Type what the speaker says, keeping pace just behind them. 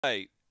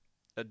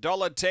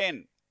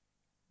$1.10.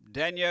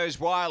 Daniels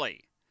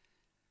Wiley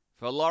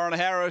for Lauren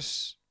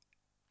Harris.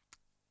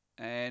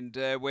 And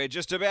we're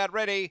just about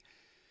ready.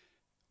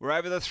 We're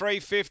over the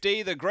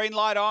 350. The green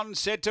light on,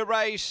 set to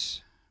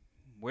race.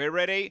 We're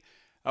ready.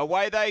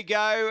 Away they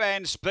go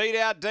and speed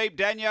out deep.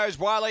 Daniels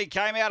Wiley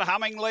came out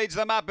humming, leads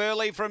them up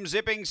early from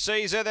Zipping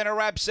Caesar. Then a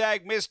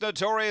Rapsag, Miss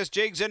Notorious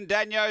Jigs and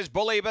Daniels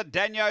Bully, but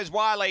Daniels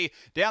Wiley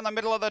down the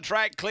middle of the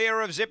track,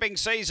 clear of Zipping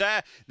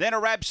Caesar. Then a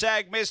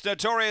Rapsag, Miss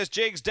Notorious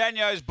Jigs,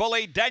 Daniels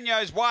Bully.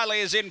 Daniels Wiley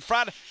is in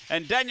front,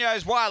 and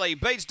Daniels Wiley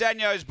beats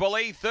Daniels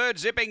Bully. Third,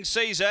 Zipping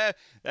Caesar.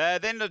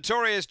 Then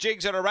Notorious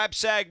Jigs and a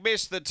Rapsag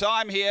Miss. The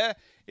time here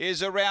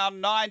is around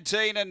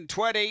 19 and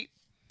 20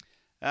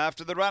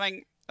 after the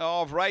running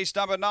of race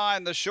number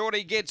 9. The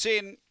shorty gets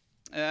in.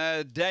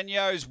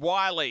 Daniels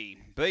Wiley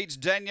beats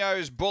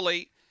Daniels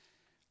Bully.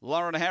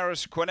 Lauren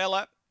Harris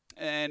Quinella.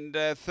 And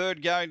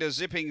third going to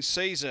Zipping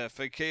Caesar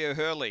for Kia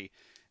Hurley.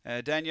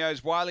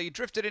 Daniels Wiley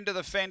drifted into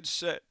the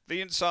fence,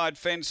 the inside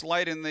fence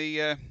late in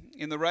the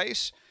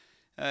race.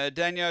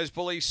 Daniels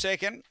Bully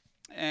second.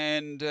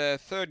 And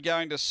third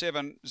going to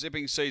 7,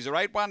 Zipping Caesar.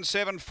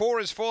 8-1-7. 4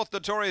 is fourth,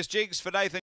 Notorious Jigs for Nathan.